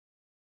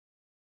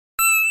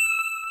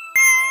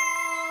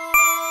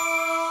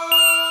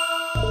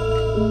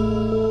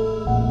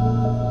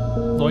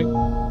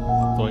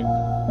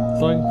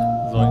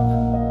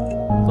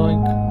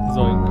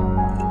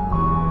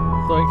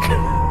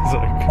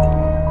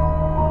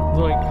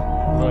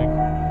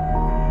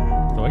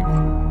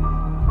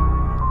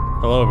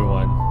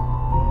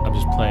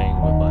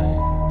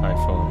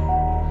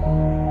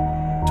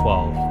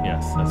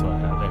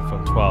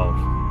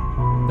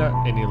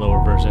any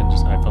lower version,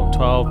 just iPhone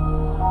 12.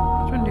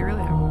 Which one do you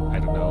really have? I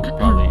don't know,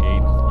 probably 8.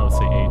 I would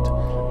say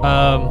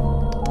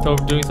 8. So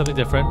we're doing something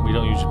different. We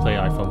don't usually play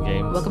iPhone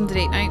games. Welcome to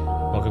Date Night.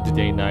 Welcome to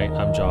Date Night.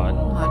 I'm John.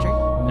 Audrey.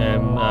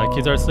 And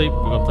kids are asleep.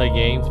 We're gonna play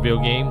games,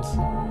 video games,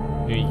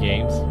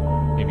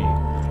 maybe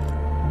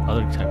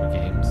other type of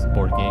games,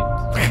 board games.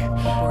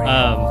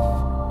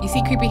 You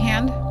see creepy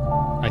hand?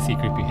 I see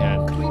creepy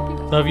hand.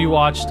 Creepy. So if you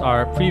watched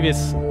our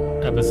previous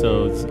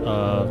episodes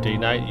of Date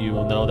Night, you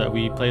will know that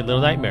we played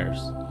Little Nightmares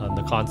on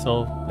the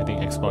console. I think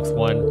Xbox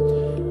One.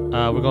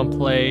 We're gonna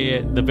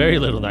play the very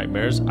Little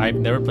Nightmares. I've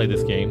never played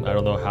this game. I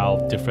don't know how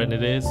different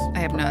it is. I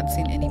have not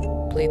seen any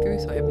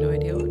playthrough, so I have no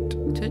idea what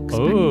to expect.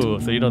 Oh,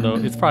 so you don't know?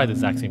 It's probably the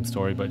exact same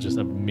story, but just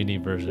a mini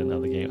version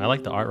of the game. I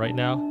like the art right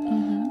now.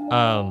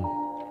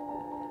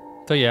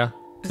 So yeah.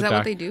 Is that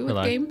what they do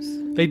with games?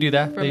 They do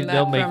that.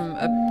 They'll make from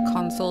a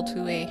console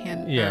to a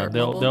hand. Yeah,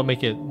 they'll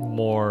make it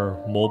more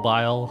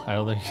mobile. I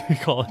don't know what you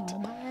call it.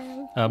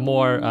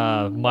 More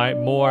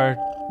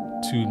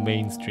to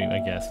mainstream, I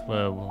guess.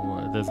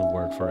 Well, there's a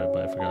word for it,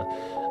 but I forgot.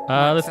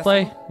 Let's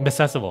play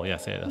accessible.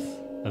 Yes,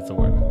 that's the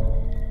word.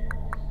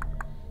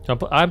 So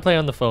I'm playing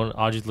on the phone.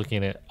 Audrey's looking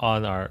at it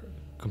on our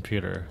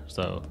computer,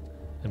 so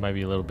it might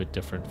be a little bit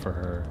different for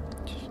her.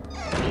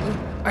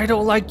 I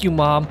don't like you,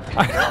 Mom.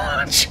 I don't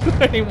want you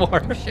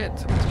anymore. Oh, shit,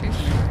 someone's chasing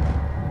me.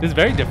 This is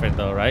very different,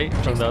 though, right?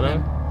 From the other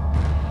one.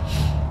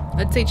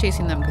 Let's say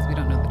chasing them because we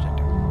don't know the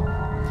gender.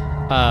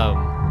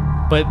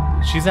 But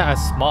she's not as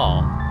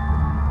small,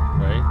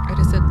 right? I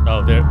just said.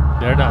 Oh,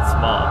 they're not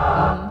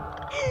small.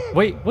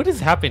 Wait, what is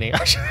happening?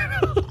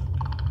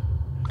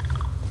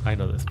 I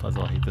know this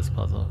puzzle. I hate this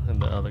puzzle in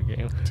the other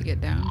game. To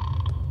get down.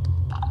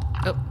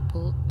 Oh,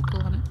 pull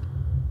on it.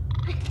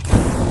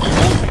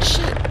 Oh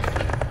shit!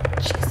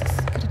 Jesus,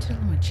 gotta do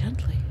it more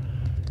gently.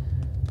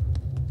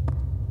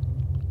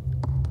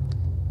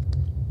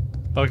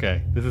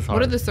 Okay, this is hard.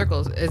 What are the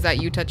circles? Is that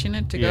you touching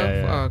it to go?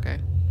 Yeah. Oh, okay.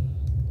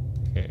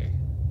 Okay.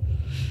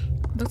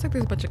 Looks like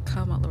there's a bunch of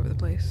cum all over the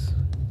place.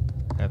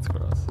 That's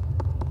gross.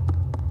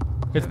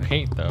 It's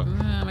paint, though.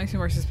 Makes me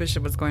more suspicious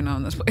of what's going on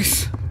in this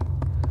place.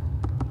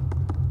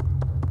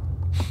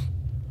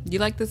 You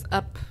like this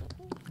up,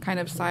 kind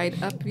of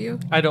side up view?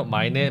 I don't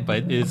mind it, but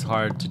it is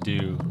hard to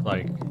do.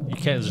 Like, you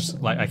can't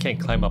just I can't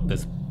climb up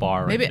this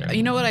bar. Maybe right there.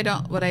 you know what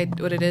what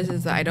it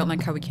is that I don't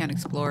like how we can't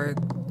explore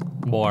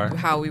more.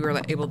 How we were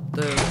able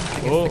to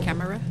the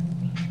camera.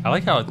 I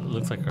like how it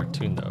looks like a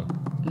cartoon though.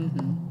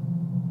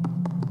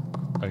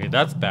 Okay,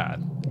 that's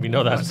bad. We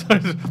know that's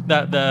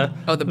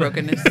the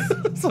brokenness.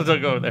 So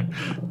don't go over there.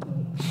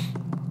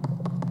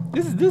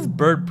 This is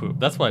bird poop.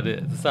 That's what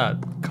it is. It's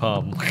not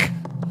cum.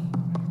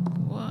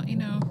 Well,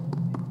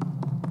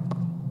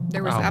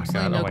 there was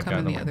absolutely no cum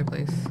in the other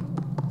place.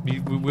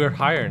 We're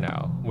higher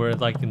now. We're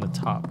like in the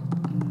top.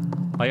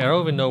 Like I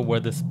don't even know where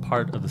this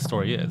part of the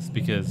story is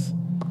because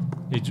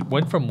it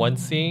went from one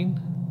scene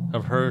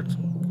of her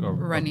or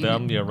running,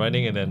 of them,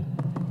 running, and then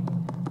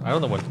I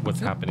don't know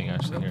what's happening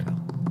actually here.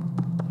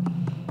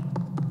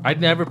 I'd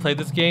never played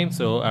this game,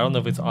 so I don't know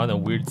if it's on a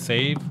weird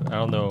save. I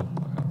don't know.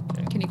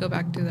 Okay. Can you go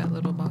back to that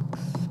little box?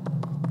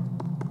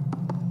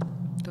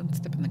 Don't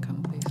step in the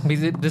cum, please.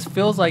 Because this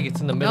feels like it's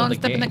in the middle of the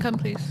game. Don't step in the cum,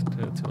 please.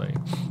 Too late.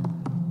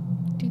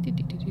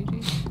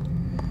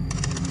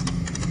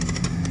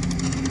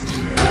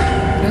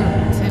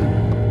 Oh, it's him.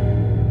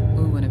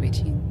 Ooh, 1 of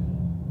 18.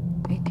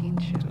 18,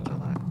 shit, that's a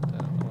lot. I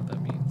don't know what that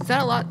means. Is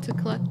that a lot to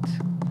collect?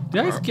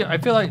 Did I skip? I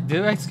feel like,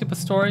 did I skip a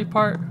story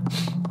part?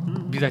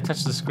 Because I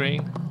touched the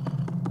screen?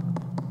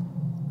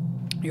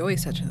 You're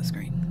always touching the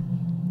screen.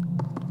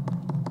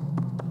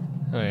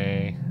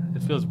 Okay.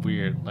 It feels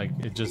weird. Like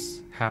it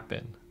just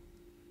happened.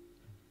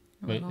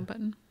 Wait.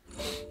 Button.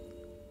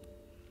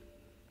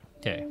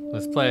 Okay,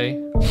 let's play.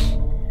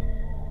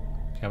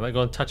 Okay, I'm not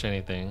going to touch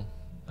anything.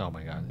 Oh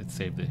my god, it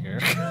saved it here.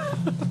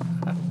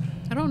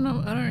 I don't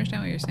know. I don't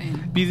understand what you're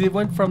saying. Because it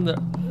went from the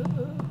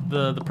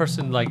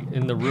person like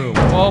in the room.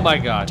 Oh my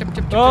god.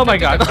 Oh my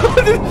god.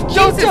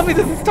 Don't tell me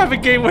this is the type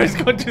of game where it's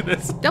going to do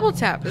this. Double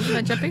tap. Isn't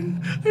that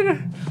jumping?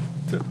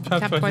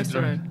 Tap twice to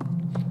run.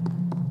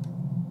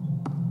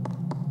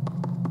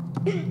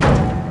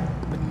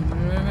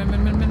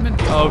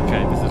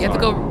 Okay, this is You have hard. to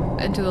go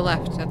into the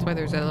left. That's why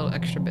there's that little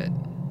extra bit.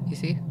 You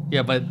see?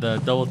 Yeah, but the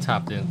double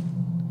tap didn't.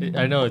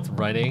 I know it's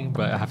running,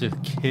 but I have to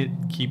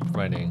keep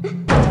running.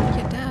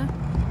 Yeah, duh.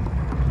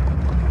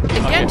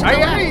 Again, to the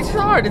left. It's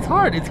hard. It's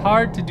hard. It's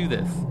hard to do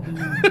this.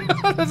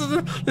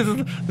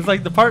 It's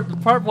like the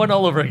part one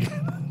all over again.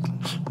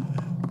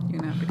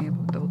 You're not being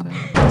able to double tap.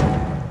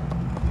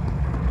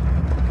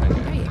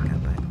 Okay. There you go,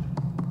 bud.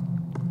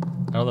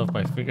 I don't know if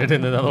my finger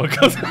did another one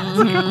goes.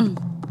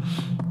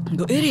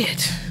 Go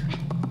idiot.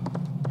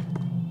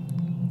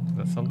 Is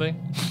that something?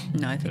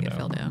 No, I think it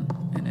fell down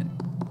and it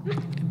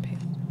impaled.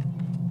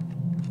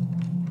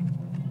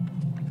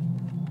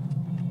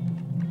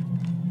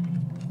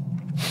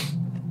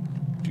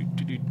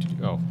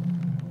 Oh,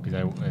 because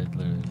I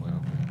literally went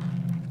over.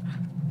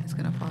 It's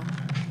gonna fall.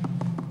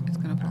 It's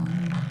gonna fall.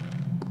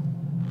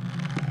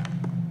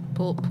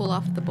 Pull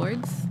off the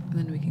boards, and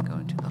then we can go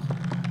into the hole.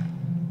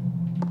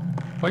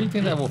 Why do you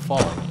think that will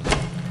fall on me?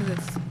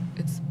 Because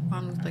it's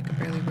on with like a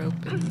barely rope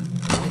and it's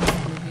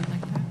moving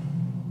like that.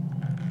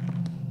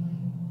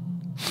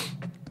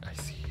 I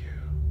see you.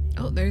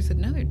 Oh, there's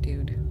another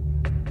dude.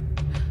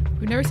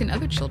 We've never seen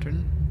other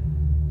children.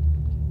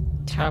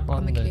 Tap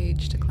on the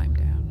cage to climb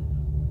down.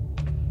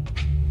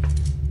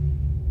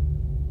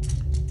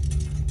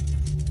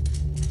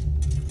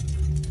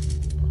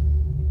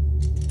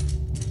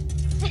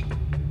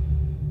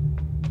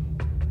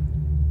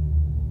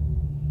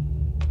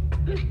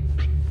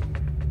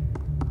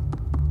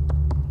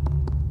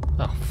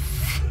 Oh.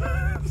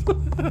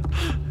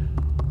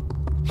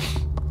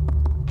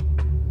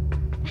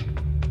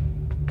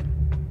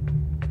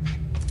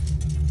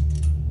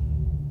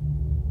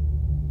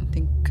 I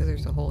think because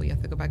there's a hole, you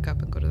have to go back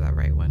up and go to that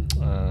right one.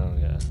 Oh,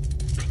 yeah.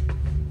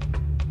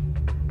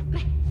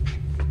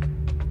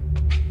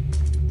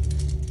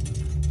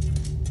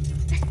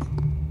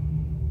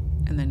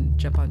 And then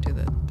jump onto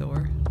the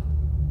door.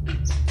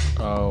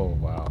 Oh,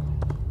 wow.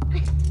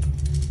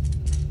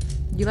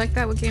 You like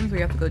that with games where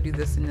you have to go do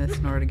this and this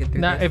in order to get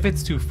through Now, this? if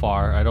it's too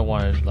far, I don't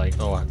want to, like,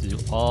 oh, I have to do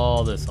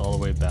all this all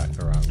the way back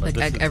around. But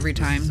Like every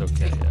time? This is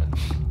okay, yeah.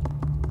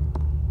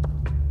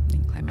 You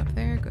can climb up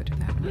there, go to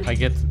that one. I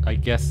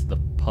guess the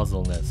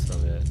puzzleness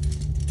of it.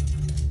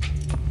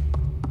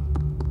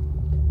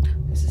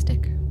 There's a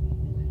stick.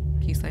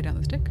 Can you slide down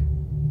the stick?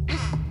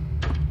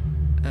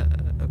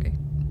 Okay.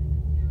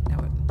 Now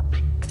what?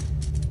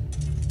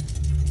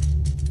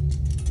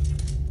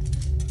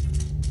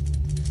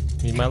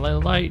 Need my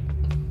light.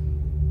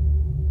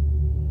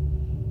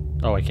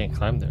 Oh, I can't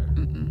climb there.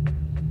 Mm-mm.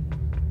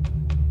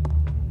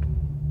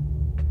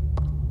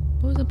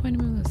 What was the point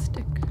of moving the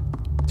stick?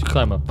 To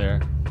climb up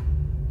there.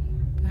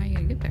 How are you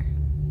gonna get there?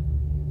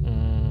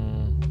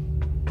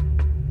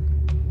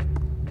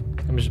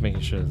 I'm just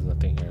making sure there's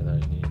nothing here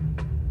that I need.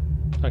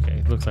 Okay,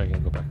 it looks like I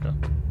can go back up.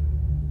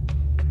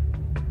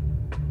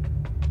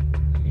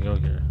 I can go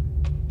here.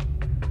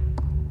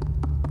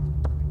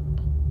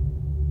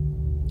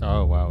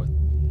 Oh, wow.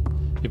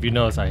 If you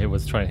notice, I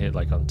was trying to hit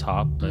like on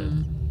top, but...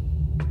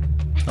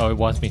 Oh, it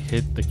wants me to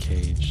hit the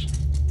cage.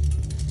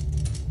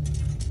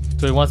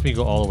 So it wants me to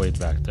go all the way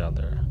back down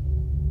there.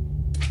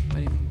 What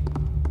do you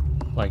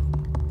mean? Like,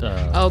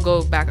 Oh,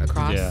 go back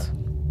across? yeah.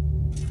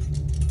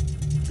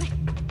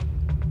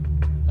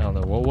 I don't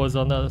know what was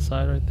on the other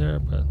side right there,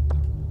 but...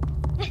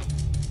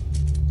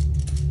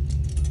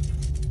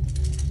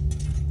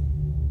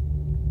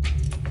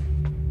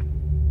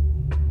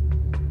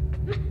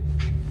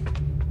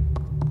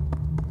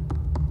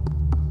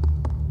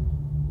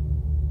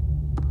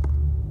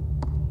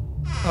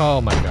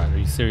 Oh my god, are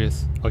you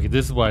serious? Okay,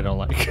 this is what I don't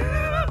like.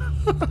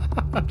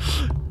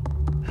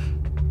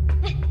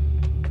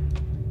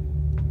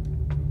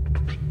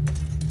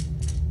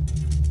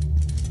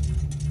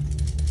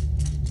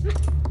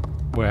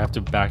 Where I have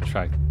to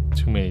backtrack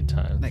too many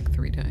times. Like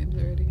 3 times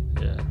already.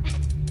 Yeah.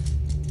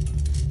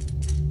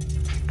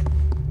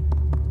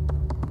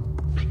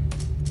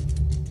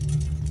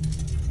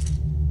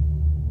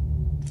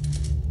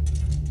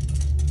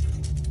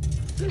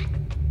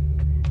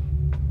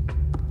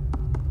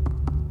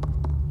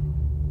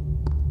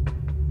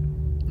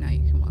 Now you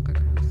can walk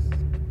across.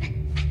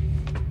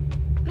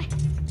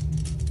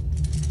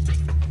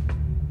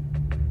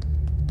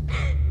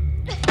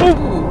 Oh,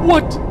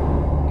 what?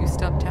 You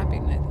stopped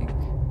tapping, I think.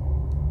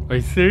 Are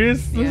you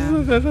serious?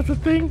 Yeah. That's a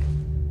thing?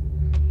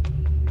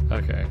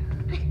 Okay.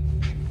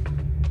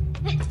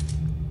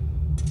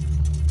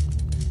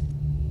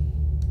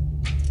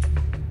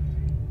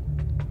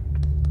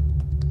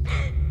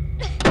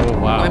 Oh,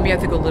 wow. Maybe you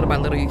have to go little by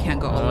little. You can't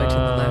go all the way to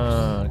the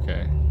left.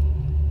 Okay.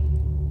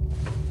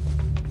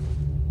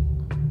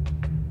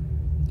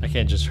 I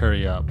can't just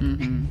hurry up.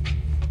 Mm-hmm.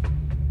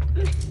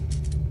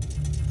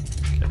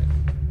 Okay.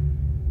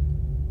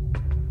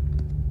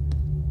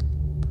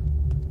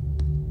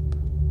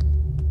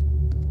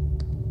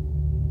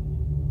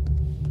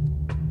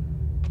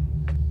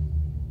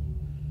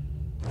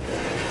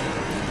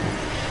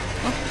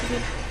 Oh, there's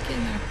a kid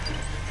in there.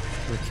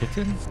 A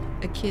kitten?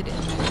 A kid in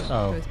there.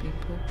 Oh. Those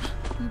people.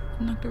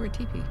 You knocked over a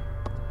teepee.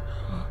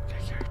 Okay,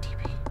 carry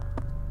TV.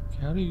 Okay,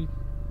 how do you...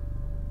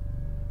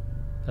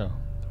 Oh,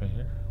 it's right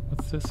here.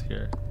 What's this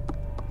here?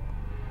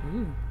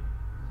 Ooh.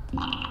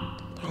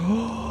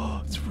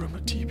 Oh, it's from a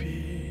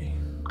TV.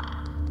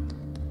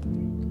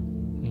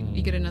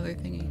 You get another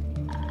thingy.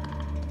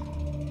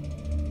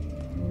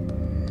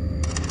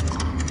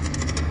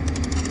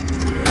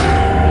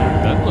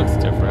 That looks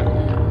different.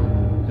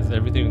 Is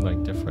everything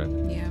like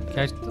different? Yeah.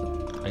 Can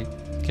I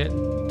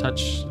can't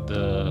touch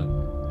the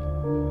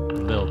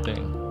little thing.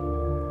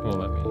 It won't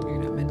let me.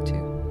 You're not meant to.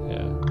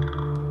 Yeah.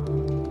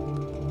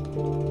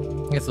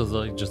 I guess those are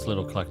like just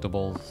little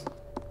collectibles.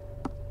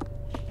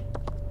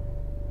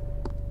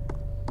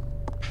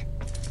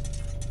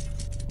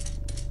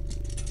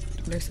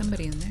 There's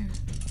somebody in there.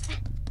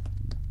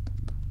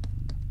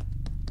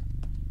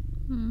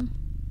 Hmm.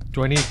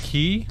 Do I need a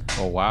key?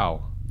 Oh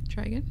wow.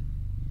 Try again.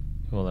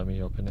 It won't let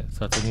me open it.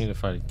 So I have to need to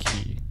find a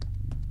key.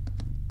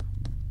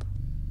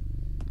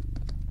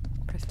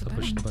 Press the So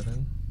push button. the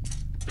button.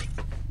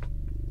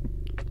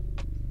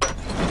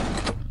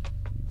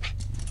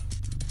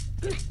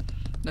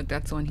 Look,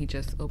 that's the one he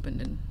just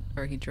opened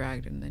or he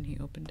dragged and then he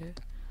opened it.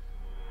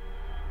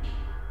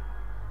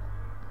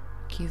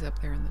 Key's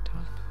up there on the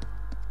top.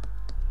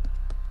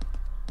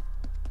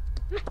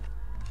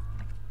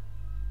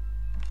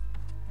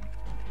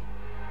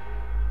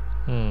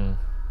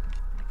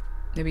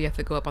 Maybe you have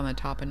to go up on the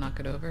top and knock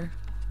it over.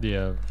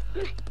 Yeah.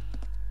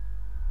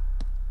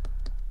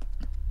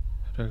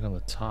 On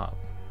the top.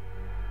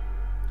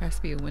 There has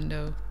to be a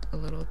window, a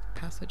little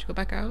passage. Go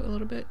back out a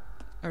little bit,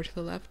 or to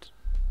the left.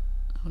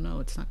 Oh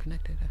no, it's not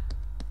connected.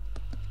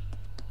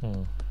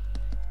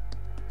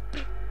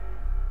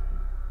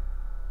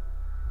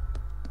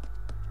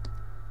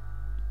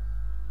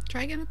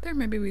 Try again up there.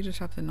 Maybe we just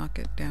have to knock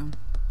it down.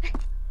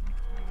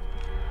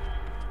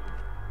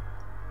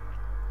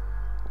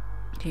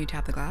 Can you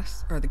tap the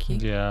glass or the key?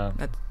 Yeah.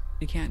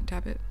 You can't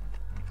tap it?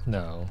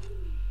 No.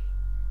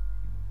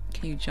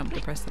 Can you jump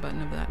to press the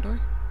button of that door?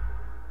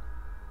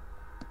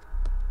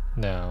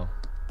 No.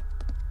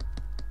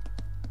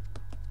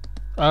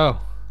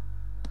 Oh.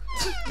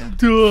 Yeah.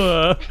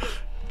 Duh.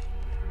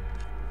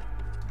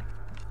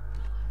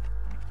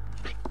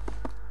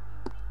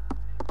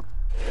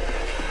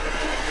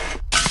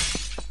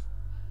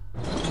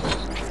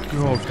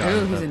 Oh god.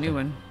 Oh, he's a new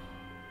one.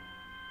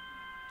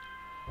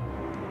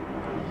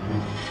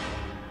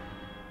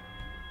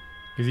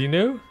 Is he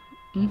new?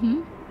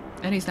 Mm-hmm.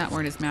 And he's not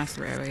wearing his mask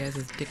the right way. He has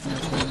his dick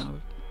nose hanging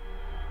out.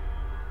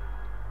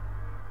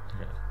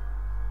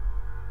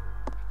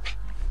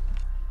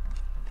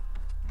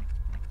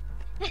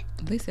 Okay.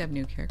 At least they have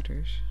new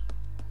characters.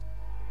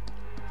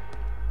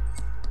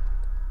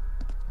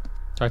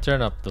 So I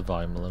turn up the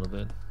volume a little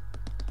bit.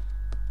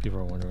 People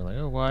are wondering like,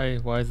 oh,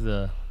 why is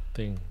the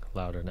thing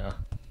louder now?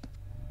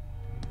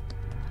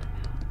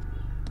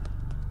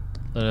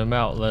 Let him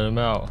out, let him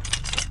out.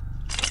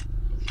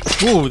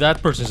 Ooh,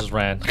 that person just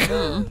ran.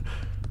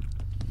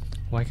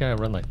 Why can't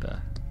I run like that?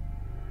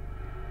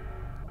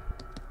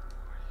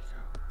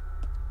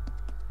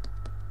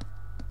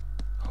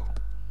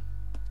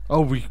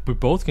 Oh, we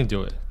both can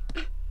do it.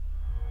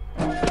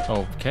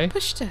 Oh, okay.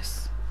 Push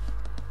this.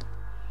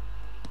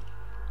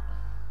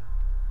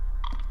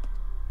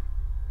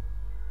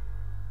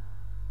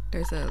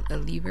 There's a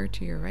lever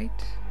to your right.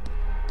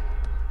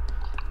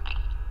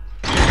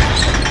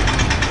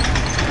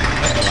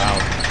 That's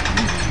loud.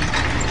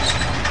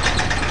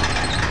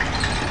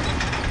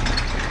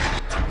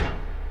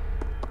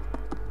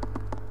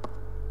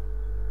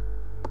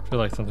 I feel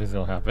like something's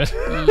gonna happen.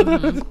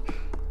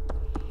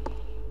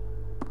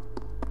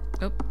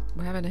 Oh,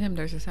 what happened to him?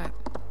 There's his hat.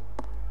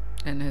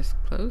 And his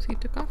clothes he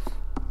took off.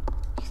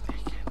 He's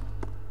naked.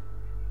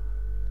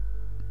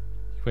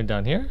 He went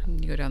down here?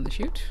 You go down the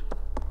chute.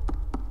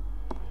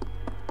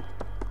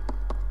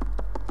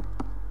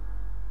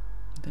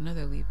 With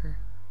another lever.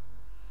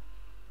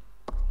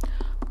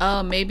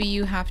 Oh, maybe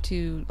you have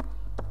to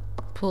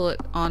pull it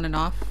on and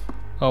off.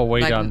 Oh, way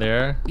like, down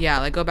there? Yeah,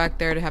 like go back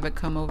there to have it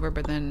come over,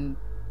 but then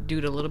do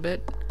it a little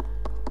bit.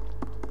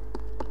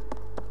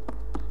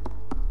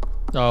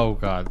 Oh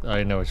god,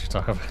 I know what you're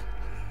talking about.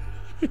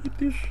 And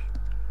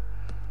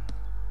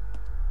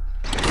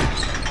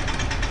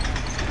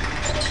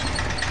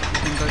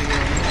go to your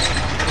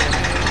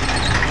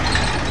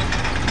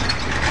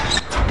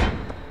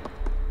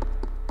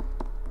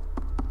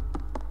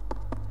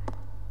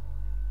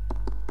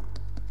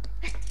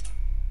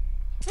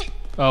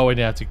Oh, and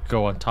you have to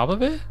go on top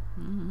of it?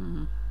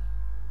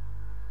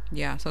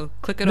 Yeah, so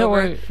click it No,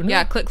 over. wait, no.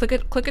 Yeah, click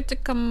it to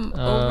come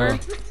over.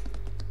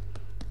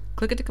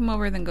 Click it to come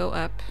over, then go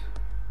up.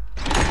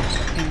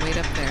 And wait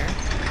up there.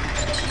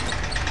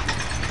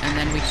 And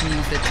then we can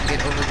use it to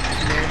get over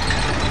to there to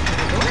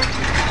the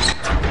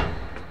door.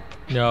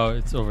 No,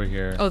 it's over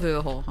here. Oh, through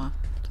the hole, huh?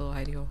 It's a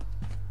little hidey hole.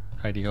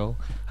 Hidey ho.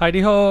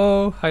 Hidey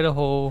ho! Hidey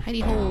ho.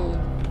 Hidey hole.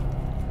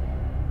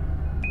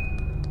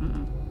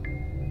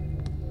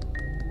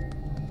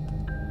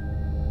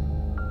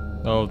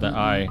 Oh, the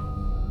eye.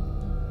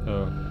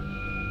 Oh.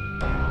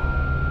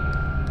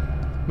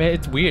 Man,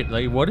 it's weird.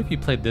 Like, what if you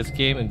played this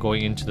game and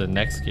going into the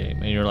next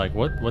game, and you're like,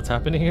 what's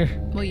happening here?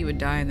 Well, you would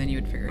die and then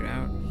you would figure it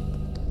out.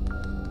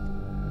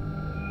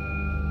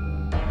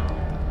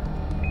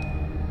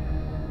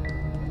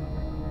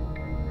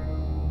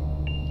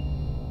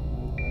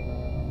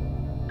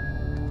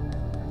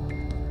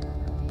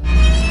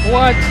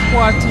 What?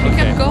 You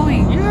kept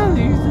going.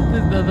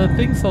 Yeah, the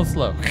thing's so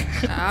slow.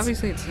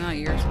 Obviously, it's not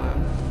your slow.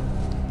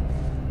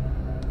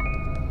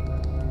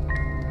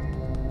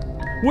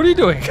 What are you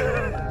doing?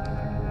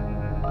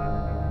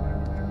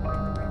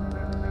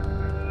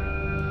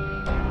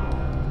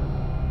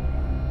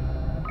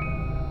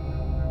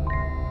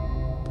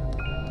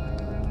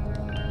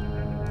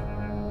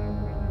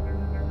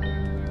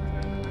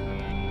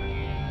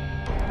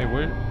 Hey,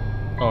 where?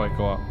 Oh, I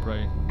go up,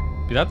 right?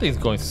 Dude, that thing's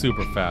going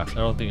super fast. I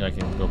don't think I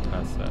can go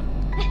past that.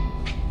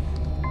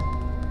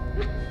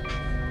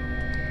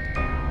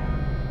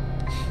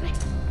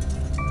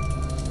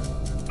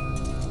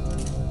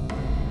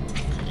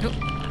 Nope.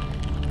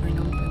 I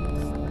know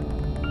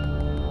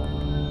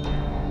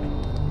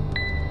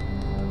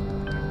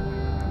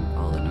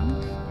follow the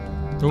nose.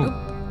 Oh. Oh,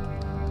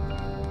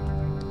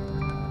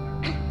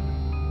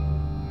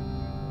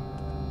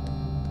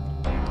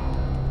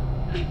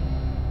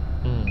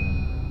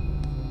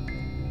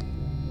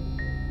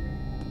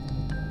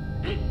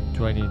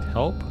 Do I need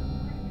help?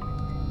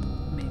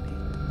 Maybe.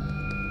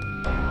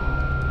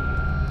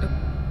 Oh,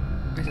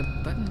 there's a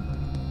button.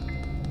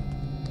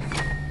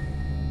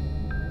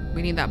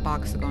 We need that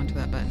box to go into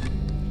that button.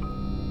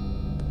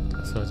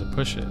 So to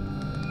push it.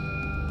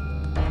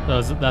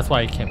 No, that's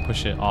why I can't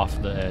push it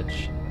off the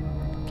edge.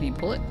 Can you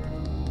pull it?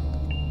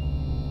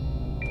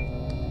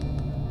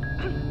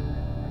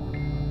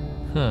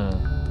 Huh.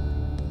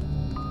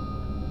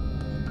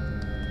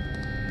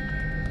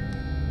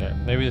 Yeah,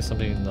 maybe there's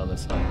something on the other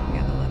side.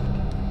 Yeah, the left.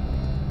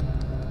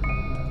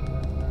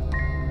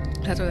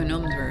 That's where the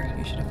gnomes were.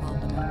 You should have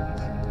followed the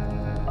gnomes.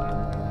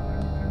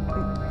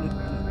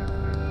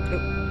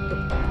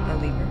 A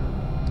lever.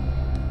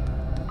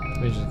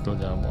 Let me just go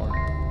down more.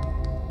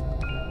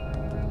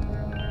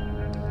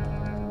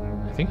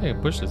 I think I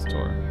can push this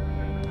door.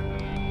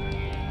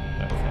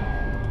 Okay.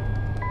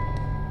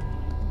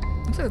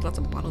 Looks like there's lots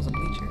of bottles of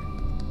bleach here.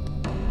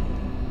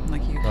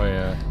 Like you. Oh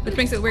yeah. Which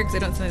makes it weird because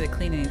they don't seem like they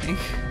clean anything.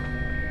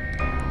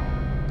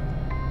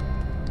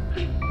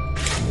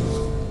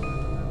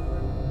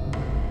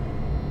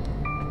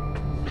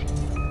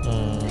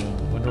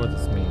 Wonder what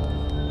this means.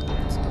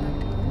 Let's go back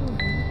to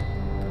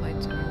the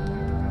lights are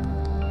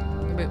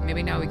on.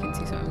 Maybe now we can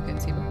see something we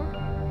couldn't see before.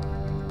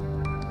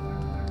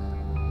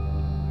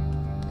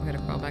 We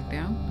gotta crawl back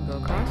down and go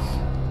across.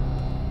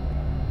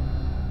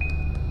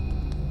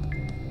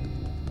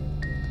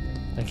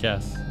 I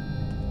guess.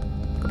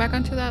 Go back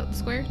onto that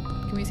square.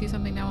 Can we see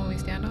something now when we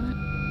stand on it?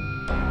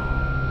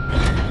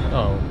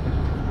 Oh.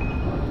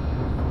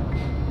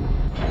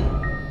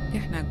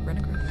 Yeah, now run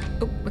across.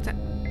 Oh, what's that?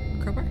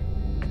 Crowbar?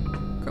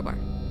 Crowbar.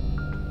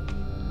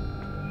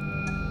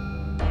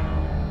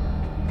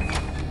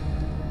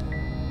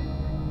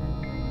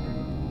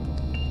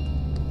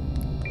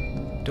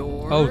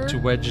 Door. Oh, to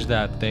wedge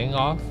that thing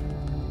off?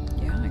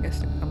 Yeah, I guess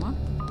to come off.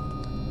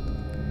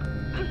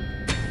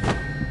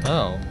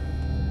 Oh.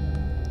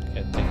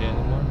 Can't take it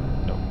anymore?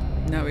 Nope.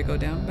 Now we go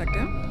down, back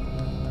down.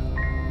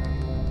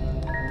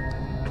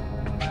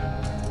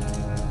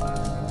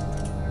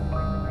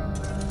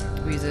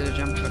 We use it to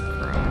jump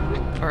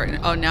across. Or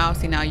oh, now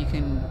see now you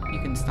can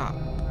stop.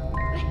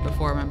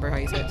 Before, remember how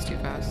you said it's too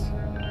fast.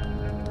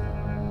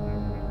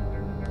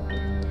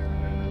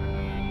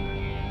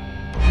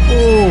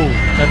 Oh,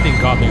 that thing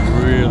got me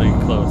really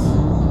close.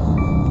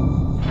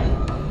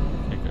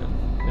 Okay, good.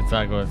 It's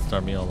not going to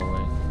start me all the way.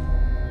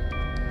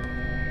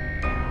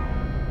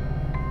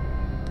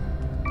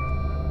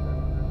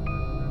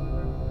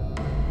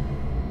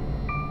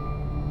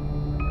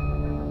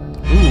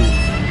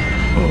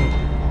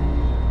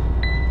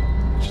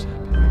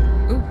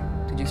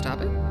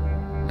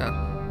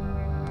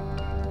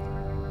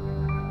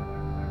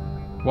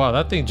 Wow,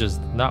 that thing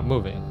just not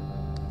moving.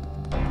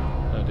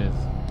 That is.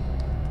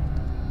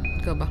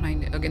 Go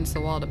behind it, against the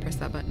wall to press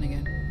that button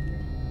again.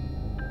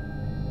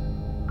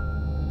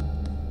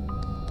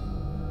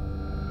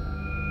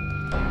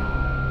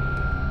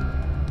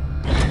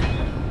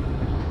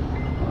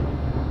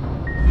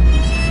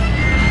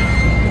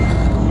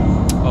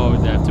 Oh,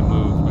 they have to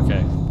move.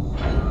 Okay.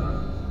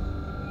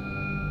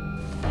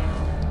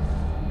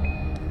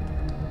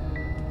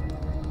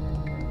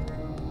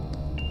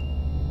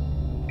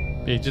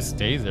 It just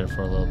stays there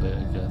for a little bit,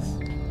 I guess.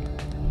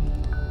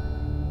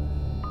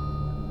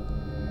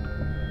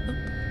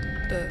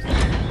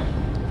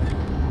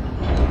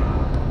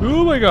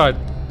 Oh my god!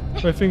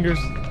 My fingers.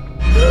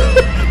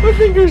 My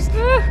fingers!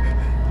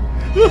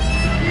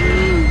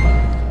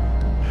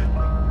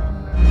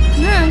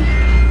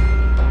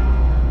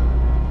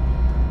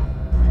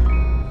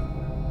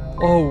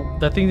 Oh,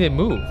 that thing didn't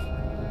move.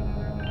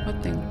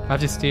 What thing? I have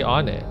to stay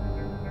on it.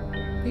 What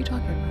are you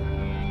talking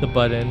about? The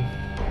button.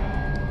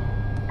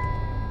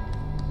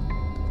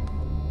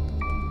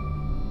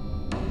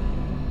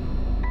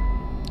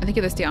 I think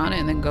you have to stay on it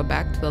and then go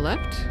back to the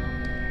left.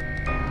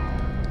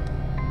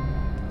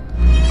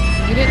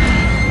 You didn't.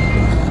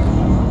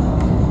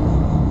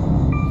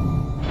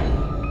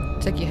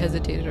 It's like you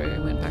hesitated or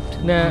you went back to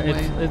Nah, the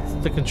way. it's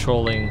the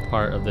controlling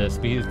part of this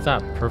because it's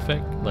not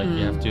perfect. Like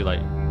you have to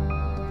like.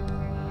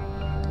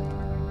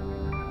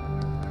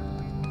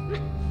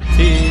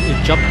 See,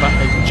 it jumped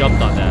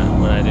on that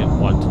when I didn't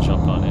want to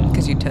jump on it.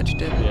 Because you touched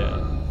it. Yeah.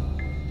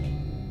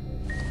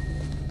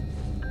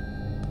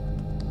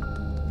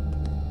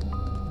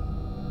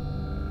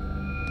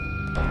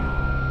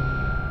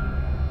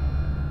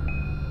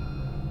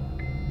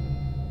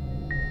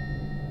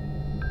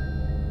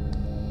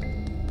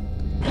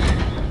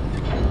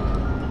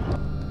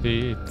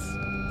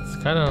 It's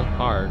kind of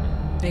hard.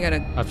 You gotta I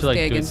have to like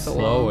stay do it against the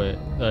wall. slow.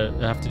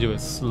 I have to do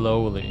it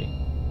slowly.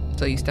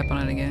 So you step on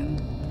it again,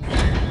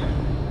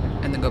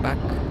 and then go back.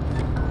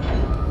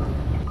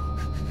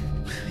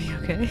 You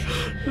okay?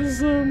 There's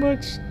so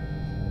much.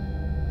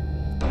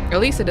 Or at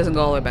least it doesn't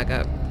go all the way back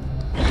up.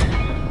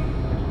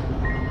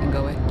 And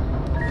go away.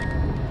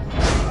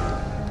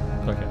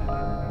 Okay.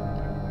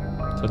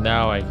 So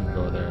now I can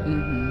go there.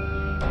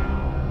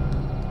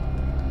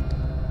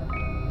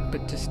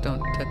 But just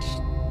don't touch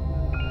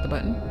the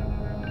button.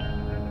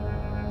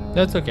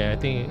 That's okay. I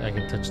think I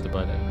can touch the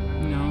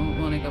button.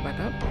 No, want to go back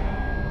up?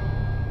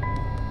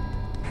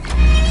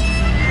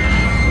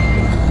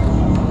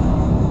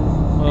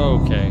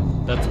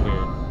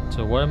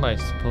 So what am I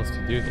supposed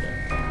to do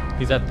there?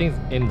 Because that thing's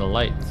in the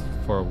lights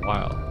for a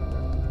while.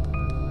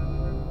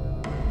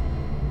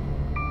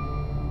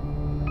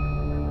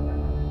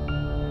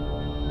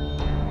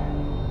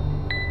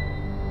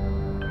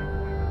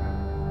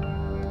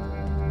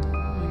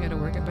 We gotta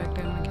work it back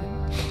down again.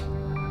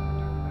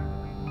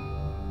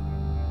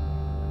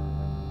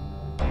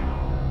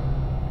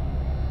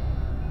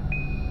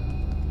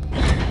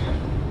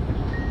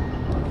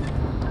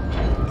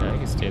 Yeah, I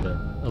can stay there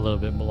a little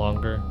bit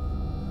longer.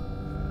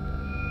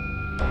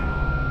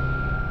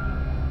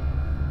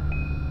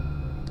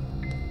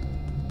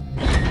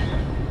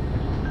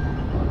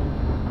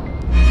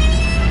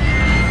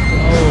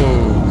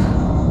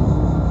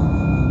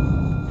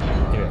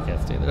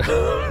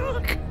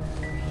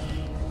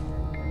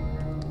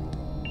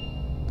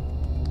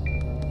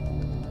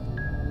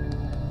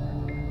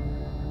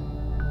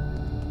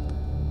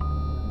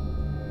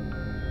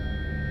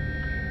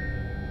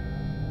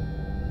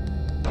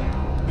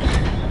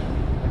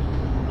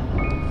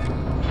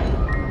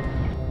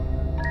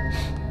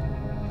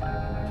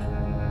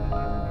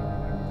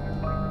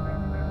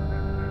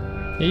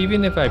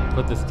 Even if I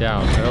put this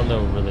down, I don't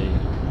know really.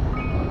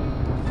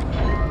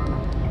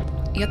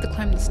 You have to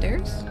climb the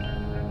stairs?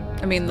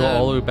 I mean, Go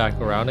all the way back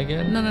around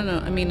again? No.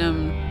 I mean,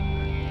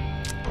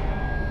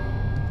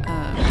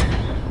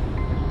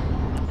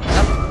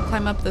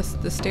 climb up the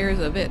stairs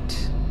of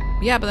it.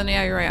 Yeah, but then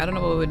yeah, you're right. I don't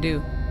know what it would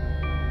do.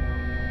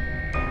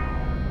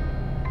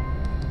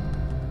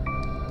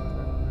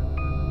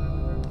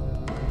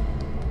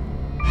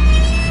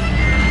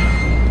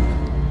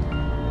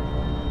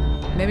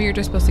 Maybe you're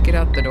just supposed to get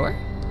out the door?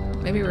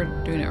 Maybe we're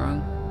doing it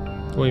wrong.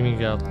 What do you mean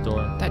get out the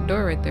door? That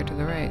door right there to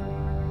the right.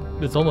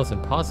 It's almost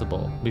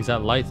impossible because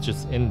that light's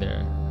just in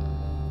there.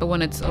 But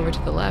when it's over to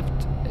the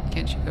left,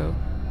 can't you go?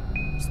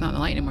 It's not in the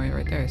light anymore. You're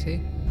right there,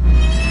 see?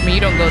 I mean, you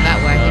don't go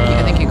that way.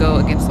 I think you go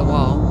against the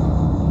wall.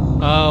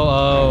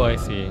 Oh, I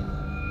see.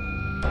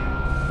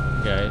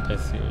 Yeah, I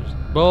see.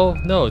 Well,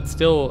 no, it's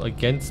still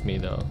against me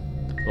though.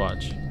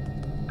 Watch.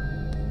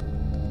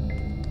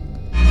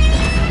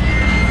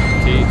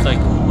 See, it's like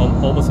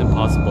almost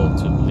impossible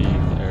to leave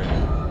the area.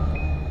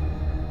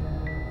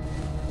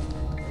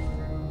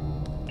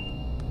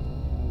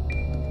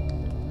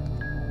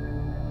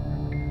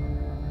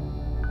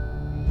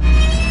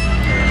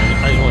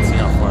 I just want to see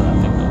how far that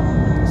thing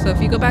goes. So if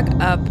you go back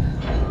up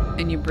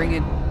and you bring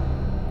it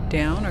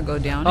down or go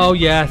down. Oh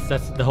yes,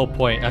 that's the whole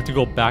point. I have to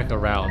go back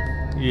around.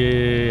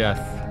 Yes.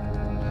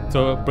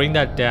 So bring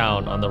that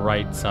down on the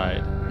right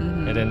side,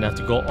 and then I have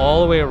to go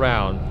all the way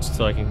around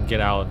so I can get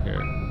out of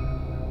here.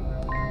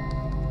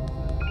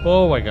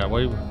 Oh my god,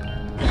 what? I don't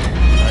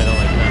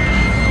like that.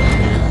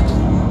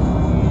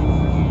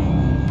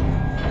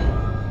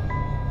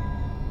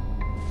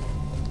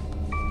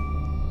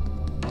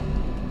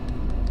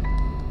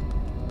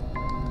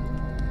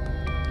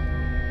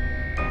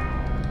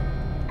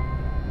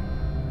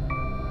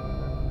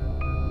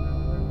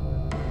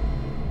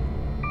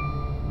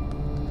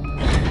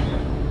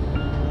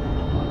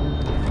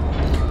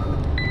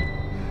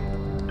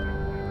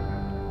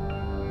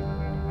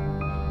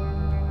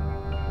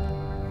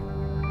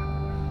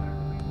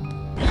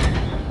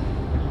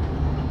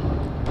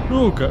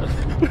 Oh god,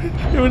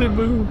 it wouldn't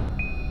move.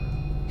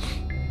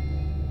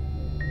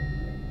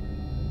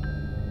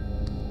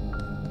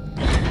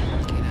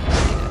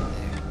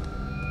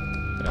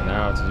 Yeah,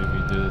 now to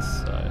redo this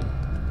side.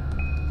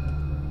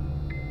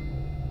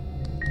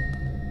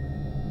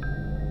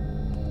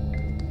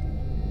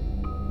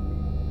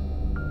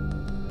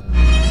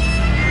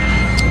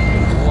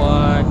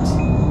 What?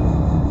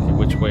 Okay,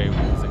 which way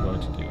is it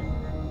going to do?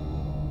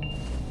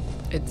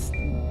 It's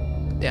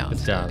down.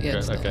 It's down. Yeah, Good.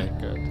 it's Okay,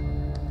 good.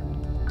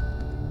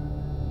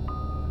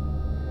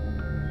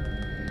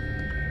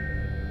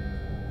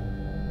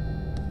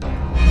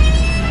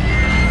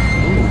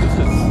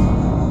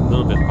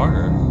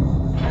 Harder.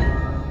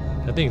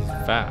 That thing's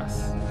fast.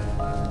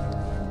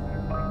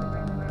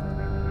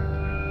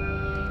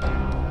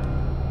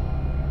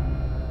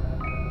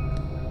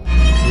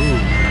 Ooh,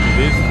 it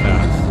is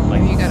fast.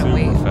 Like you gotta super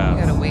wait. fast.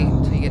 You gotta wait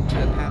until you get to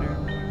a pattern.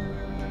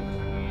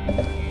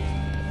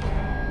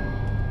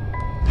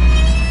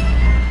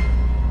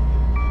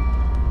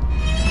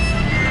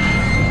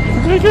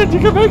 You can make it! You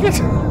can make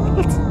it!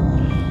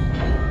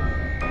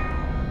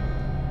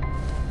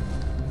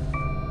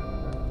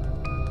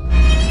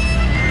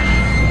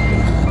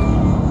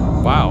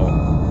 Wow.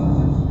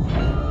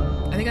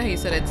 I think how you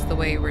said it's the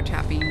way we're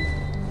tapping.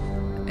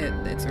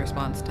 It's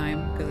response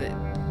time because it.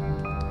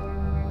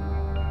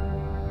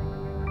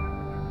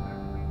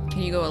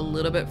 Can you go a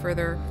little bit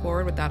further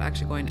forward without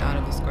actually going out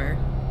of the square?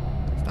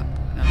 Stop.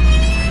 No.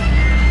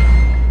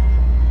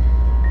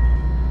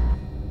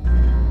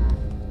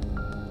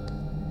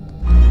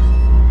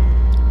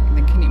 And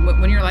then can you?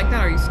 When you're like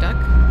that, are you stuck?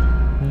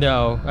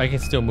 No, I can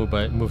still move,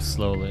 but move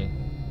slowly.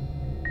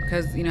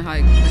 Because you know how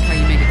you make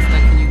it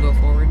stuck and you go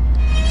forward.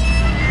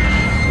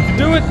 You can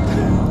do it!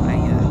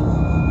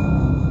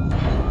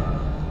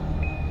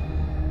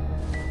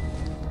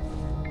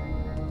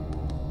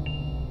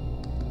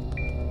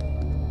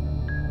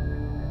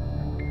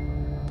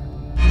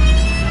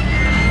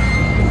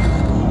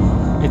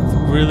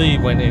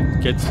 when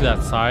it gets to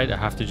that side, I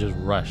have to just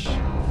rush.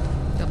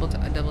 Double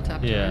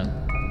tap. Yeah.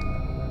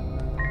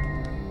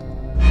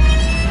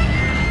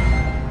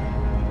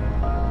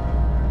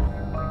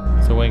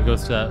 So when it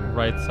goes to that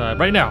right side,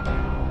 right now.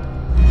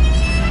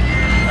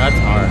 That's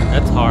hard.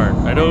 That's hard.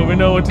 I don't even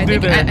know what to do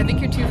there. I think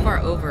you're too far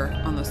over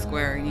on the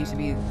square. You need to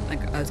be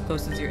like as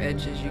close as your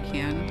edge as you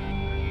can.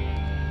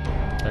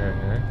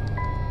 There.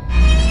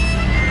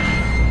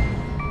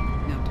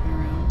 Now turn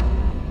around.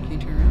 Can you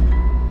turn around?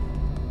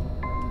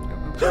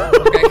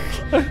 Okay.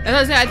 As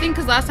I said, I think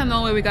because last time the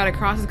only way we got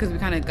across is because we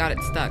kind of got it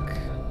stuck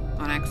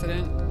on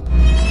accident.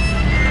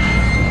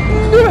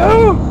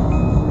 No!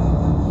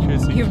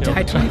 You've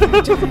died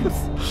 25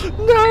 times.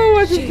 No,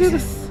 I didn't do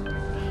this.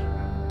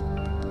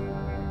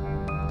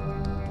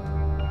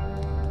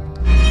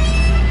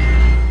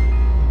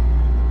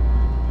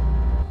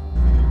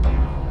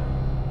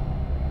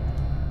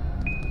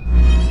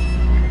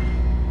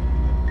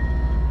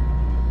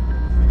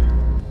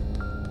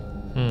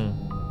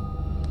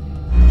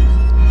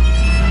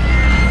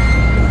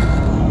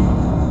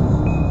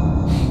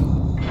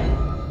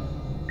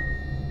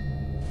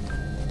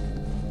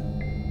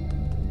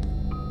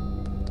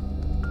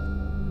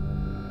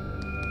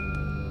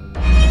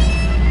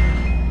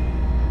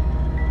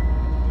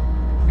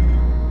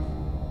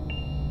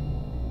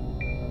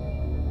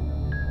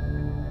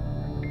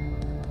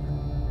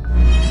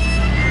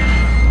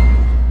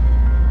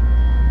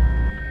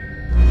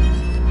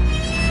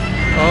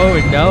 Oh,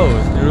 it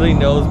knows. It really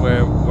knows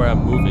where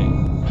I'm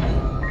moving.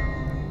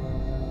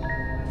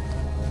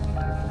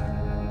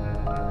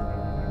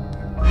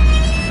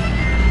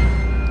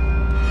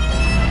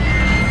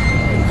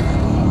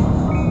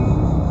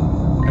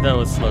 I thought it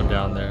was slowed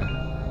down there.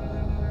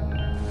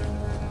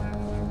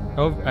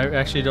 Oh, I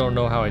actually don't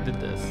know how I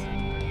did this.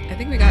 I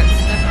think we got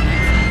stuck on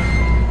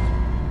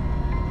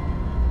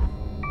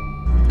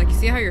accident. Like, you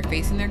see how you're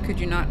facing there? Could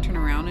you not turn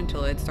around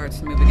until it starts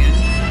to move again?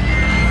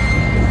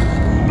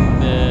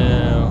 No.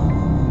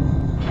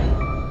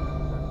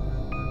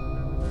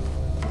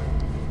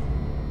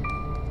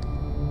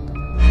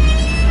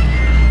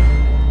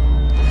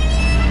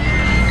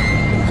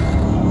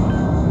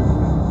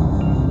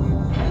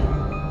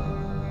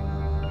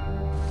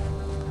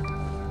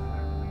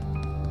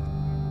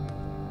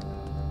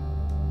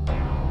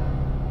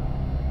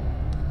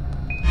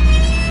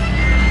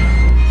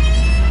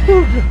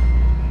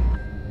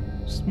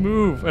 Just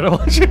move. I don't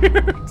want you.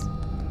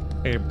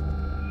 Hey,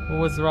 what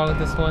was wrong with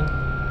this one?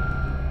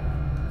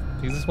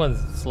 Because this one's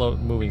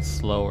moving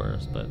slower,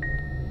 but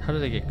how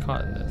did I get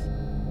caught in this?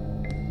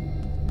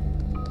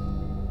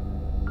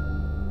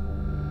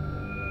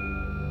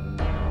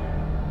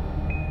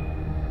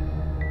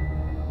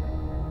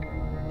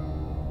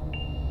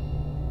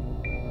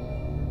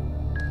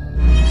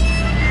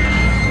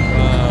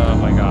 Oh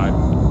my god.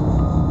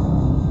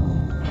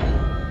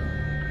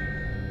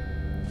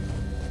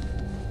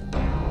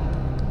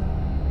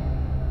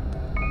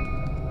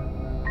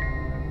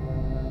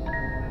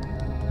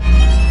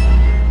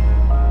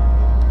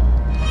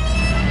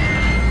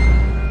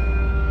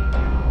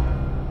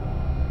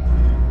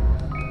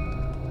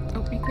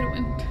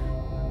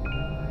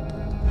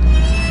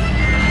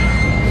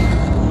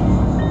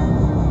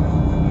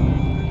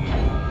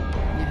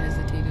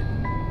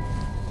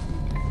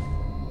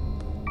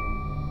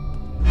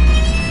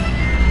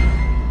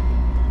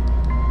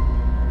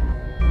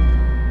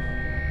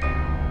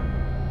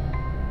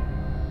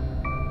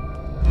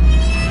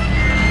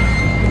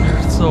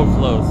 So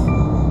close.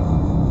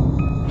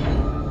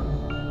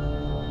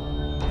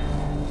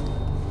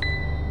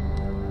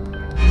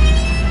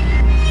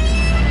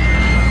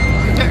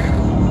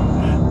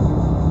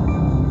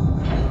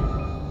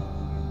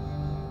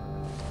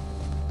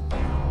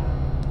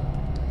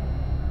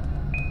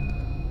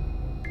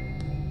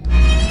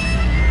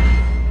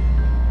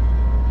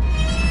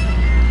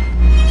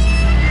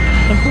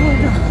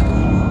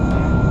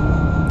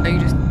 Are you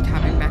just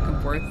tapping back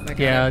and forth? Like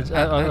Yeah,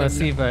 I'll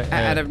see if I...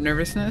 out of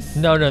nervousness?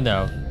 No.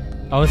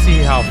 I want to see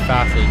how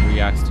fast it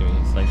reacts to me.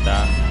 It's like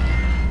that.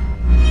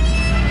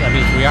 I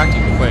mean, it's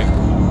reacting quick.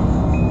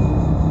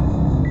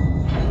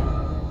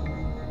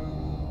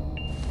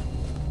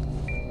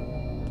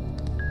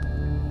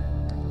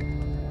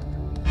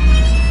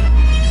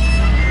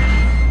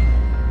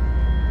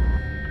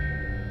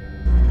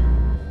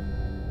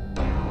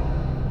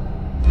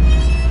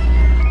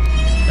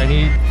 I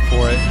need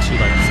for it to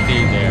like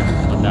stay there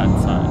on that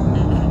side.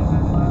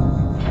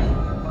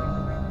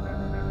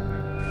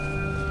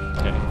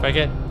 If I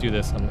can't do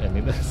this, I'm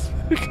ending this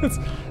because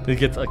it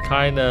gets a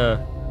kind of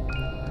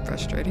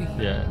frustrating.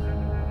 Yeah.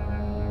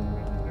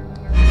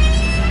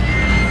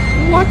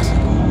 What?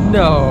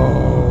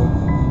 No.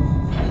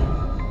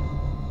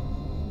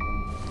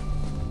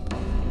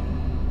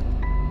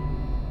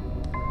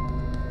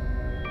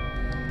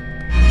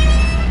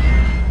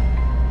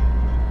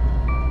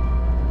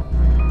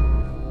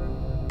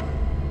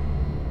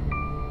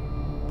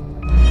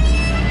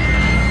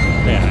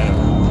 Yeah, I don't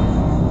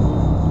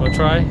know. Wanna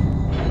try?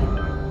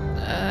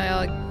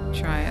 I'll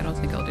try. I don't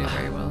think I'll do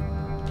very well.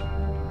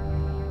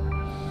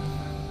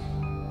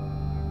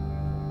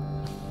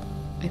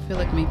 feel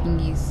like my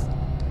fingies.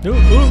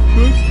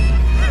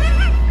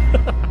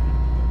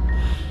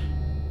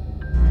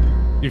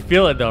 You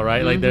feel it though,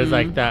 right? Like there's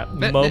like that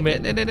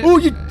moment. Oh,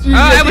 I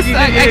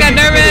got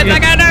nervous. I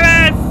got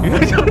nervous. You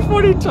got done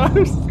 40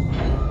 times.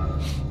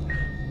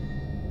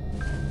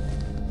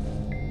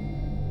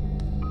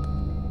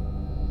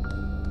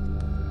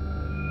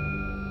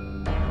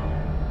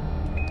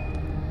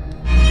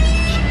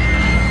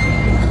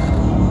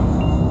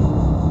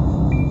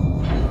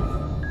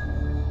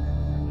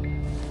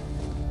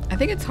 I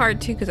think it's hard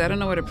too because I don't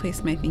know where to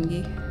place my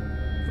thingy.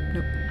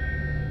 Nope.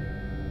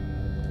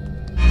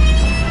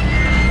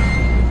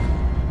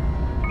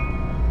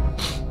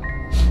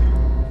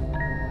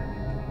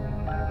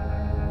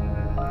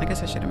 I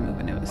guess I should have moved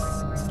when it was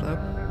slow.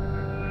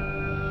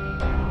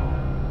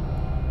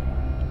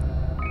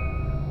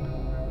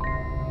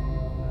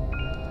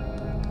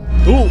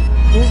 Ooh,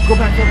 go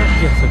back.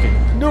 Yes, okay.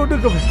 No,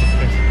 go back.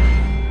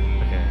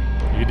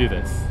 Okay, you do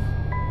this.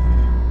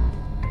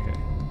 Okay.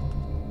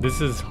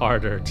 This is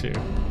harder too.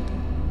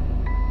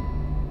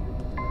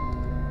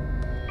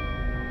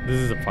 This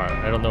is the part.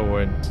 I don't know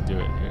when to do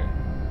it here.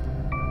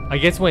 I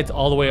guess when it's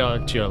all the way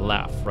on to your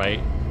left,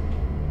 right?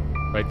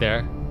 Right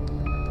there.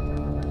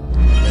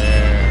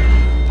 There.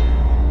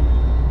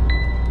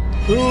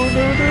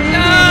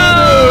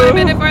 No! I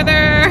made it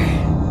farther.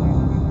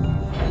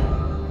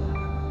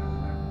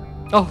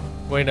 Oh,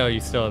 wait, no, you're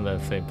still in the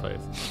same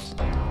place.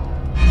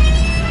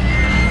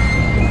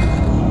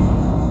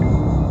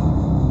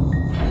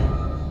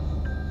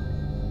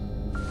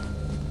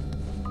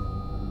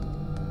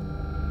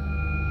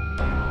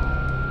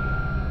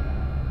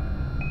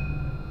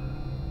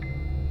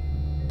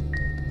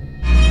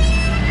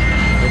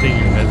 I think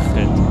you're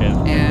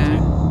hesitant. Yeah,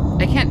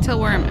 I can't tell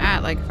where I'm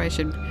at. Like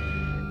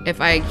if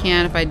I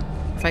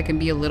can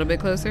be a little bit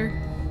closer.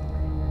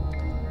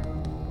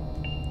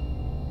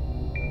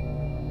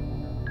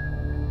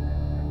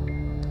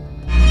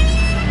 So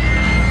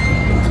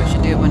I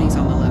should do it when he's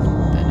on the left,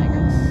 then I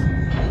guess.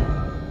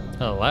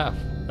 Oh, left.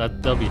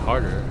 That'll be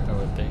harder, I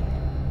would think.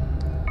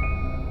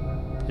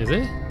 Is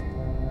it?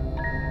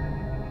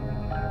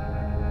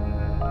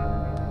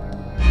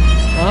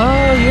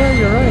 Oh, yeah,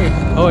 you're right.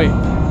 Oh, wait.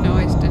 No,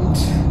 I didn't.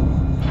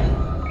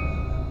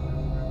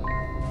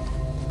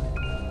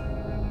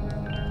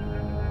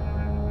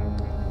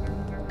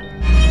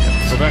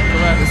 Go back.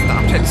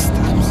 It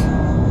stopped.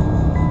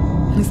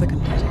 He's like, I'm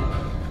dead.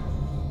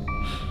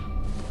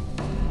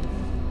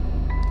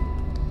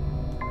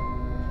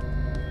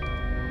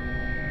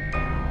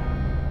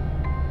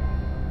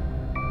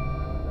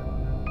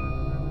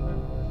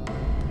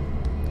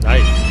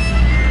 Nice.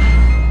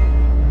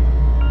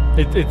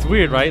 It's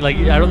weird, right? Like,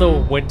 I don't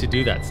know when to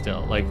do that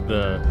still. Like,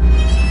 the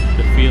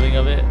feeling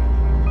of it.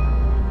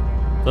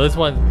 So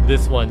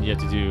this one you have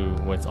to do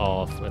when it's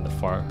off in the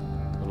far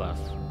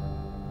left.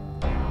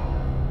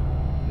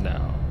 No.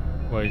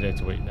 Well, you have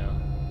to wait now.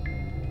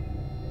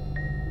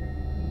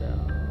 No.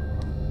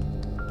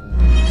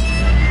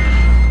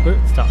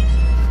 Stop.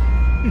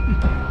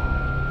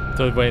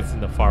 So when it's in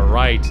the far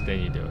right, then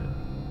you do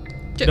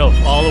it. No,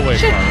 all the way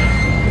far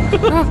right.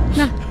 Oh,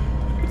 no.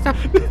 Stop.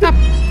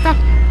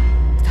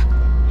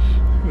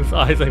 His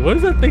eyes like, what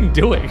is that thing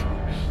doing?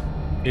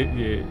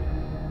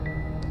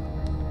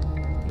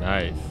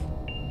 Nice.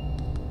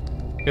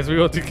 Guess we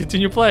want to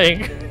continue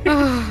playing.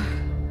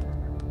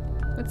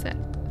 What's that?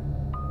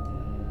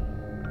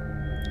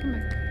 Come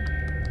back.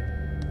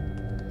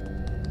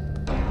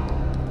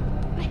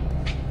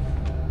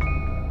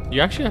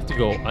 You actually have to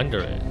go under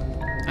it.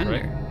 Under?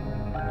 Right?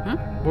 Huh?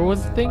 Where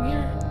was the thing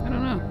here? I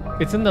don't know.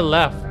 It's in the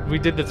left. We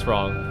did this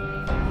wrong.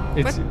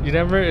 It's What? you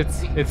never.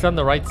 It's on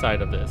the right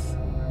side of this.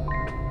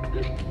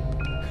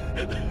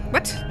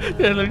 What?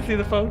 Yeah, let me see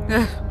the phone.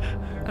 I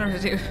don't know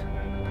what to do.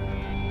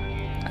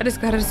 I just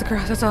got it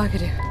across. That's all I could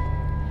do.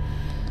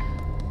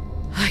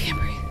 I can't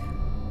breathe.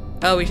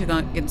 Oh, we should go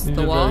against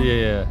the wall?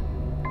 Yeah.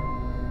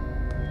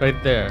 Right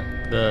there.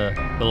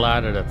 The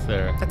ladder that's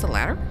there. That's a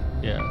ladder?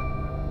 Yeah.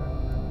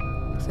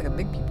 Looks like a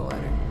big people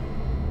ladder.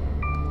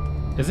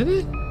 Isn't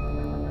it?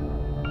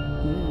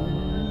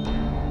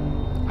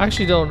 I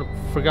actually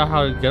forgot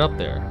how to get up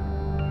there.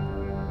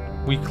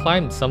 We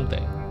climbed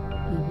something.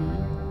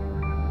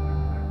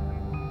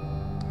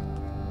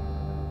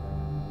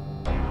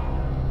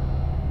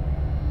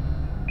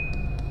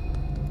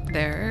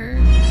 There.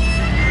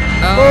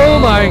 Oh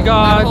my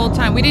god. That whole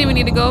time. We didn't even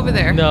need to go over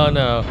there.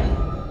 No.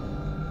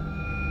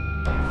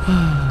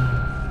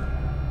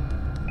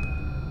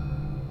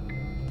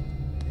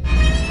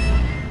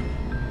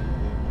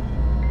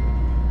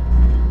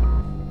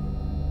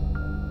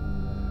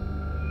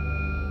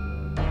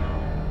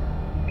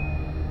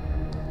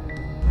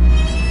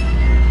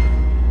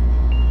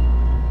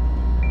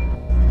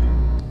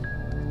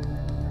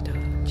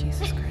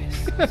 Jesus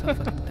Christ. So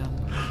fucking dumb.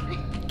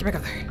 Get back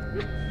up there.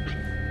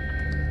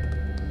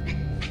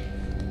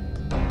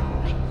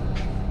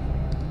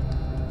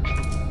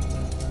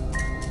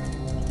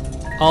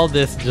 All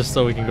this just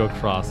so we can go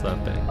across that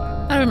thing.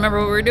 I don't remember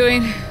what we were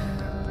doing.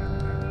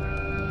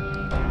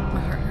 My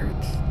heart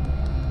hurts.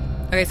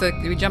 Okay, so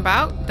do we jump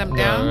out? Jump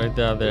Yeah, down? right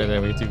down there.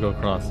 Then we need to go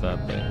across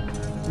that thing.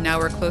 Now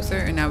we're closer,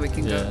 and now we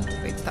can go.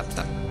 Yeah. Wait, stop. Go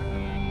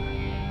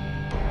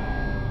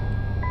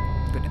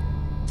down.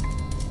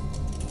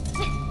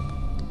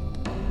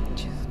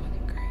 Jesus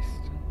fucking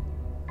Christ.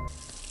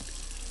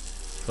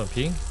 So I'm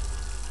peeing?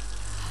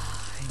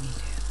 I need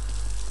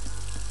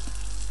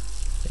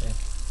to.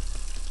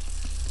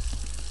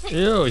 Okay.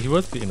 Ew, he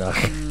was peeing out.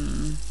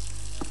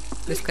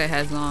 This guy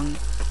has long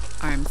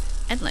arms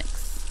and legs.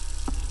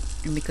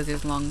 And because he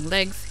has long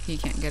legs, he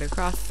can't get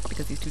across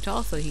because he's too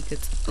tall, so he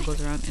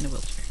goes around in a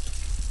wheelchair.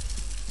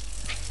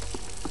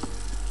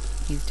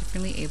 He's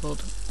differently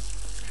abled.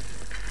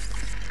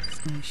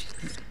 Oh,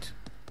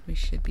 we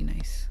should be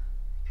nice.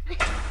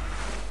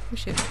 We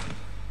should.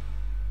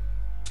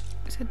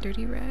 Is that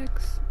dirty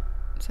rags?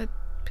 Is that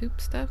poop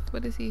stuff?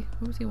 What was he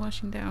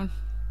washing down?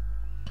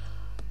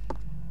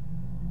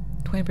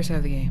 20%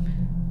 of the game.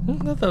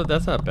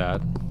 That's not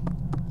bad.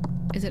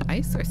 Is it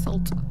ice or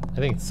salt? I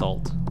think it's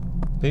salt.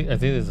 I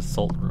think there's a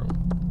salt room.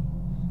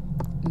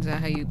 Is that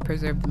how you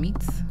preserve the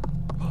meats?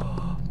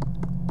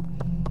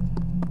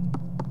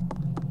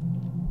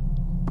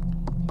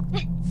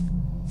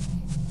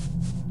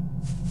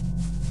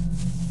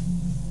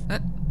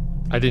 What?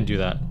 I didn't do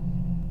that.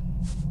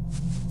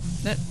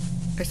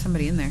 There's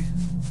somebody in there.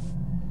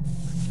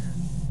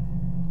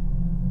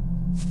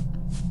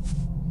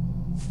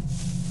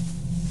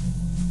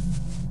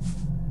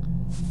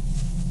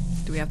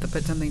 Do we have to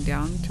put something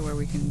down to where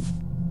we can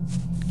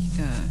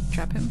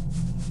trap him?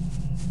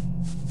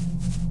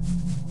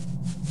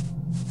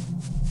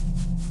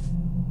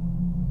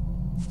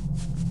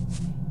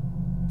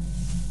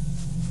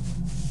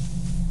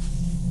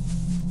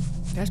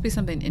 There has to be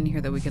something in here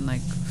that we can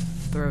like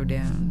throw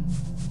down.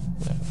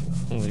 Yeah,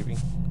 I'm leaving.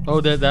 Oh,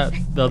 the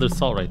other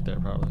salt right there,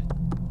 probably.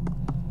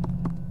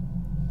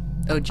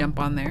 Oh, jump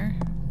on there,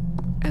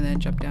 and then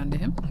jump down to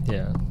him.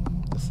 Yeah,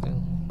 this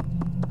thing.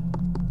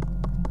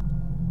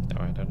 No,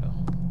 I don't know.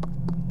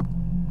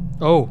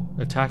 Oh,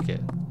 attack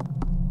it.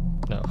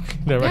 No,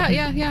 never.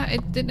 Yeah.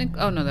 It didn't.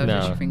 Oh no, that was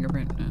just your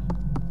fingerprint. No.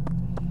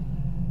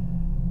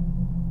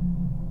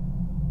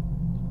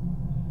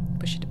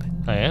 Push it to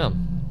button. I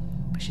am.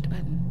 Push it to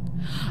button.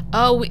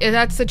 Oh,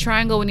 that's the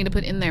triangle we need to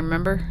put in there.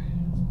 Remember?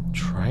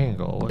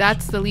 Triangle.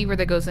 That's the lever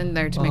that goes in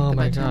there to make the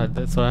button. Oh my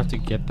god! So I have to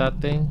get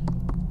that thing.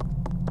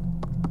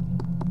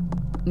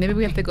 Maybe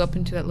we have to go up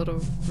into that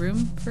little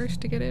room first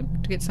to get it,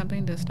 to get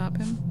something to stop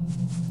him.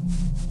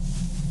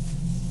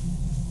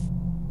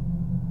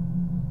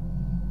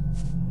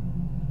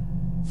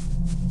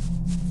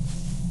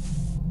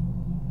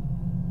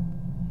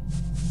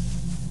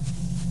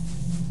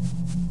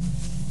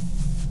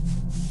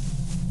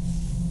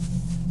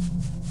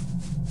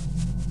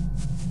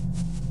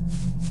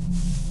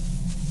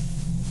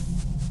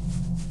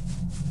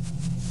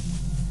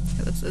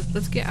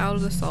 Let's get out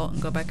of the salt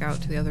and go back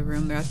out to the other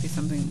room. There has to be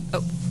something.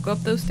 Oh, go up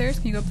those stairs?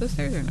 Can you go up those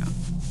stairs or no?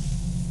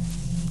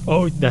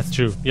 Oh, that's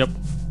true. Yep.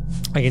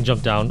 I can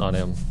jump down on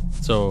him.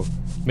 So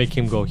make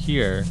him go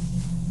here.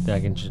 Then I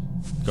can just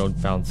go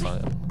bounce on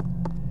him.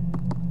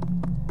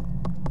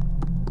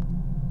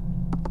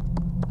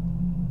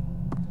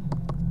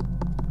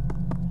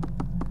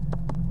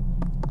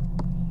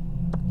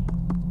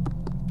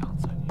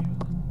 Bounce on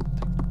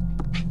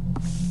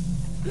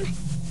you.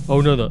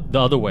 Oh no, the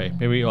other way.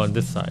 Maybe on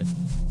this side.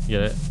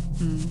 Get it?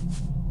 Mm.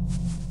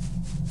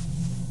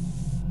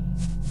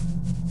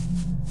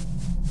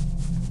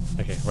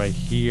 Okay, right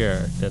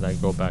here. Then I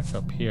go back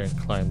up here and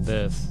climb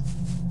this.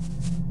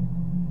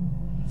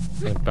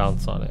 And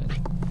bounce on it.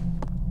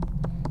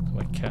 I'm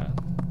a cat.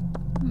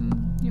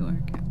 You are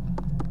a cat.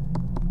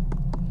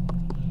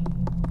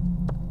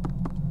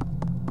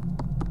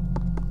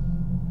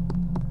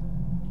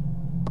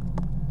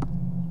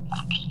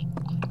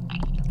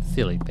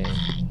 Silly thing.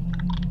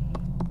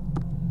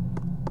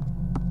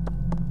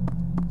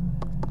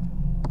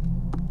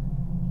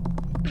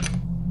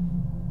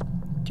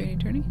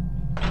 Turny.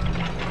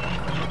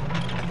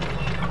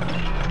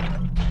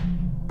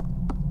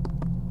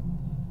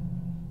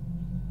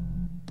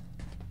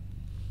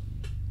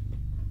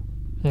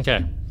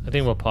 Okay, I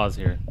think we'll pause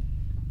here.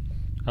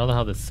 I don't know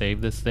how to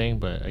save this thing,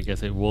 but I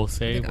guess it will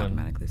save. It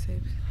automatically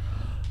saves.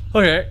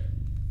 Okay,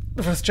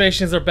 the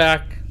frustrations are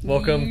back.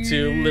 Welcome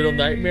to Little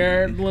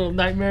Nightmare.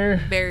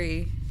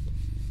 Very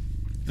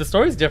The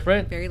story's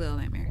different. Little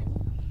Nightmare.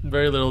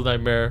 Very Little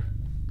Nightmare.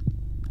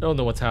 I don't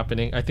know what's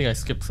happening. I think I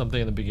skipped something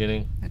in the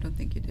beginning. I don't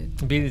think you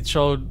did. It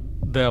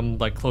showed them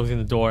like closing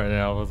the door, and then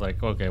I was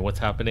like, okay, what's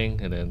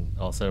happening? And then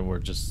all of a sudden we're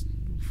just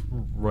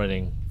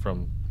running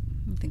from.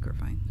 I think we're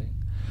fine.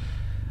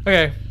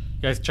 Okay,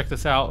 guys, check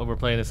this out. We're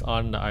playing this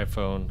on the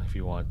iPhone. If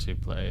you want to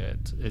play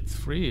it, it's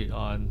free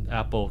on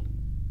Apple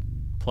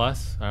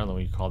Plus. I don't know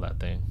what you call that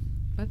thing.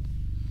 What?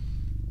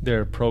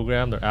 Their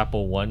program, their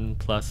Apple One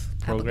Plus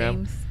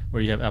program,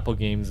 where you have Apple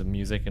Games and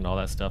music and all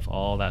that stuff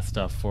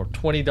for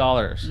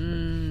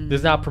 $20. This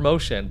is not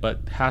promotion,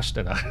 but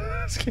hashtag.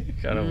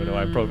 I don't even know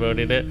why I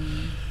promoted it.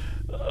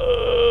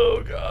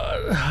 Oh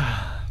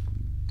god,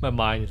 my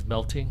mind is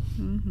melting.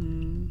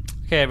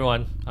 Okay,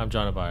 everyone, I'm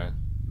John Abaya.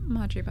 I'm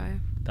Audrey. Bye.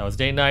 That was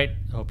Date Night.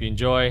 Hope you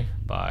enjoy.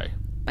 Bye.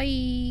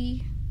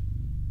 Bye.